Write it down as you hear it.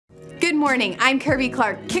morning, I'm Kirby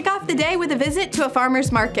Clark. Kick off the day with a visit to a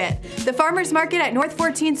farmer's market. The farmer's market at North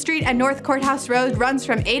 14th Street and North Courthouse Road runs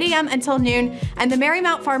from 8 a.m. until noon, and the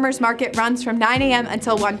Marymount Farmer's Market runs from 9 a.m.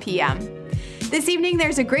 until 1 p.m. This evening,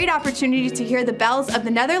 there's a great opportunity to hear the bells of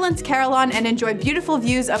the Netherlands Carillon and enjoy beautiful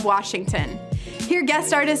views of Washington. Hear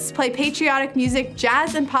guest artists play patriotic music,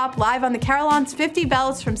 jazz, and pop live on the Carillon's 50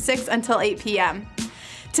 bells from 6 until 8 p.m.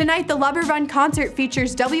 Tonight, the Lubber Run concert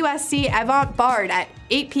features WSC Avant Bard at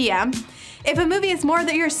 8 p.m. If a movie is more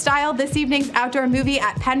your style, this evening's outdoor movie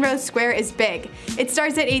at Penrose Square is big. It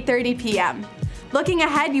starts at 8:30 p.m. Looking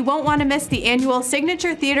ahead, you won't want to miss the annual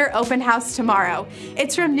Signature Theater Open House tomorrow.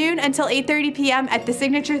 It's from noon until 8:30 p.m. at the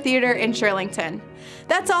Signature Theater in Shirlington.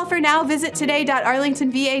 That's all for now. Visit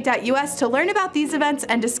today.arlingtonva.us to learn about these events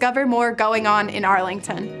and discover more going on in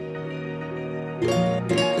Arlington.